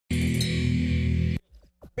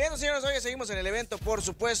Bien, señores, hoy seguimos en el evento, por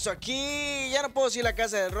supuesto. Aquí ya no puedo decir la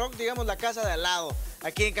casa del rock, digamos la casa de al lado.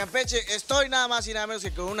 Aquí en Campeche estoy nada más y nada menos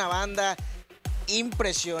que con una banda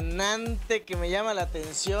impresionante que me llama la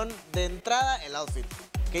atención. De entrada, el outfit,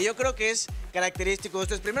 que yo creo que es característico de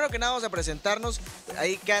ustedes. Primero que nada, vamos a presentarnos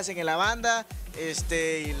ahí qué hacen en la banda,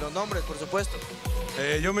 y los nombres, por supuesto.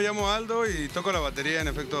 Yo me llamo Aldo y toco la batería en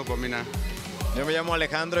Efecto Dopamina. Yo me llamo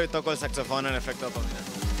Alejandro y toco el saxofón en Efecto Dopamina.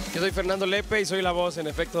 Yo soy Fernando Lepe y soy la voz en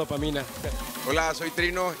Efecto Dopamina. Hola, soy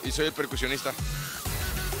Trino y soy el percusionista.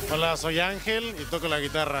 Hola, soy Ángel y toco la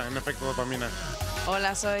guitarra en Efecto Dopamina.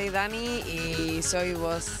 Hola, soy Dani y soy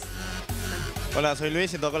voz. Hola, soy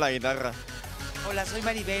Luis y toco la guitarra. Hola, soy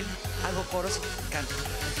Maribel, hago coros y canto.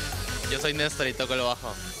 Yo soy Néstor y toco el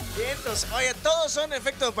bajo. Vientos, oye, todos son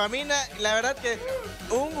Efecto Dopamina. La verdad que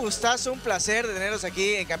un gustazo, un placer de tenerlos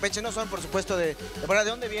aquí en Campeche. No son, por supuesto, ¿de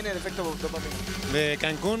dónde viene el Efecto Dopamina? De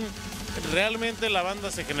Cancún. Realmente la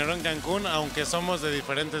banda se generó en Cancún, aunque somos de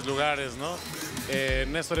diferentes lugares, ¿no?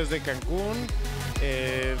 Néstor es de Cancún,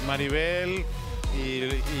 Maribel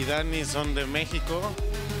y Dani son de México,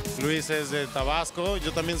 Luis es de Tabasco,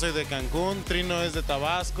 yo también soy de Cancún, Trino es de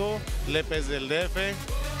Tabasco, Lepe es del DF,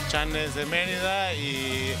 Chan es de Mérida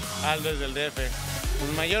y Aldo es del DF.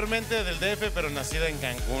 Pues mayormente del DF, pero nacida en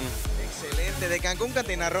Cancún. Excelente, de Cancún,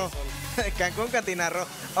 Cantina Roo. Cancún, Cantina Roo.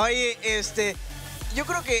 Oye, yo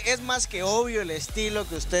creo que es más que obvio el estilo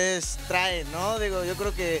que ustedes traen, ¿no? Digo, yo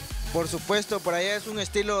creo que, por supuesto, por allá es un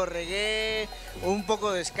estilo reggae, un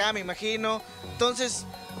poco de ska, me imagino. Entonces,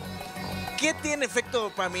 ¿qué tiene Efecto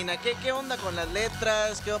Dopamina? ¿Qué onda con las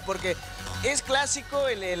letras? Porque es clásico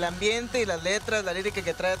el ambiente y las letras, la lírica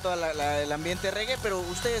que trae todo el ambiente reggae, pero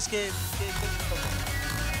 ¿ustedes qué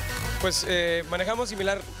Pues manejamos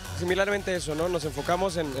similarmente eso, ¿no? Nos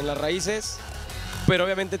enfocamos en las raíces, pero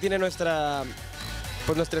obviamente tiene nuestra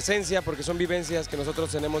esencia, porque son vivencias que nosotros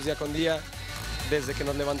tenemos día con día desde que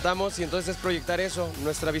nos levantamos, y entonces es proyectar eso,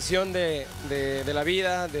 nuestra visión de la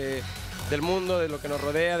vida, del mundo, de lo que nos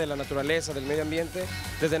rodea, de la naturaleza, del medio ambiente,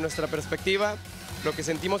 desde nuestra perspectiva. Lo que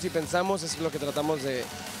sentimos y pensamos es lo que tratamos de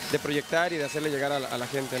proyectar y de hacerle llegar a la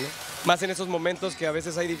gente, ¿no? Más en esos momentos que a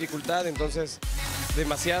veces hay dificultad, entonces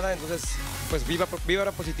demasiada, entonces pues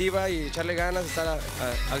vibra positiva y echarle ganas, estar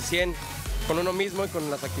al 100 con uno mismo y con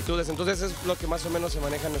las actitudes. Entonces es lo que más o menos se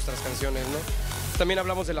maneja en nuestras canciones, ¿no? También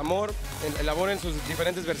hablamos del amor, el amor en sus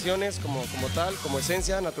diferentes versiones, como tal, como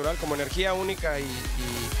esencia natural, como energía única y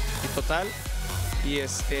total.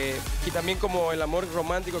 Y también como el amor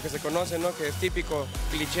romántico que se conoce, ¿no? Que es típico,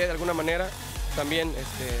 cliché de alguna manera, también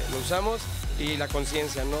lo usamos. Y la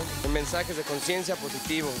conciencia, ¿no? Mensajes de conciencia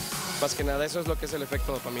positivo, más que nada, eso es lo que es el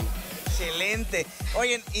Efecto Dopamina. Excelente.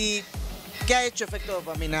 Oye, ¿y qué ha hecho Efecto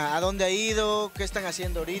Dopamina? ¿A dónde ha ido? ¿Qué están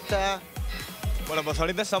haciendo ahorita? Bueno, pues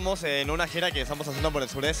ahorita estamos en una gira que estamos haciendo por el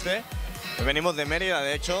sureste. Venimos de Mérida,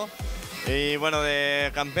 de hecho. Y bueno,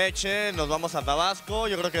 de Campeche nos vamos a Tabasco,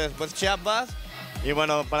 yo creo que después Chiapas. Y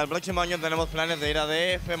bueno, para el próximo año tenemos planes de ir a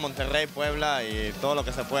DF, Monterrey, Puebla y todo lo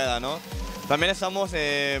que se pueda, ¿no? También estamos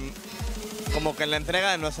como que en la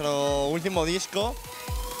entrega de nuestro último disco,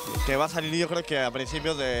 que va a salir yo creo que a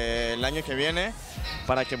principios del año que viene,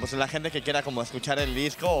 para que pues la gente que quiera como escuchar el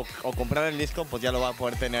disco o comprar el disco, pues ya lo va a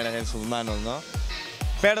poder tener en sus manos, ¿no?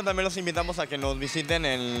 Pero también los invitamos a que nos visiten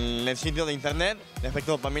en el sitio de internet, de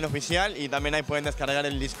Efecto Dopamina Oficial, y también ahí pueden descargar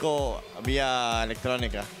el disco vía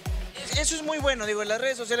electrónica. Eso es muy bueno, digo, las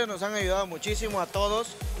redes sociales nos han ayudado muchísimo a todos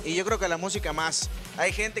y yo creo que a la música más.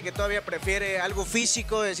 Hay gente que todavía prefiere algo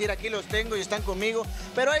físico, decir aquí los tengo y están conmigo,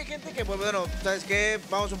 pero hay gente que, pues bueno, ¿sabes qué?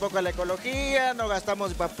 Vamos un poco a la ecología, no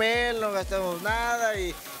gastamos papel, no gastamos nada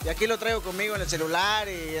y aquí lo traigo conmigo en el celular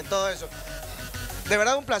y en todo eso. De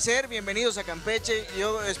verdad un placer, bienvenidos a Campeche,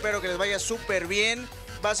 yo espero que les vaya súper bien.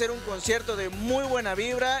 Va a ser un concierto de muy buena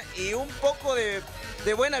vibra y un poco de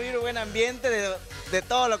buena vibra y buen ambiente de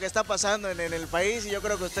todo lo que está pasando en el país, y yo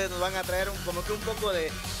creo que ustedes nos van a traer como que un poco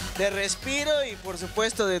de respiro y por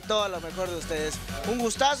supuesto de todo lo mejor de ustedes. Un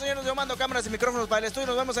gustazo, yo nos mando cámaras y micrófonos para el estudio,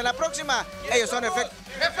 nos vemos en la próxima. Ellos son Efecto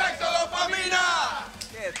 ¡Efecto Dopamina!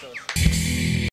 Quietos.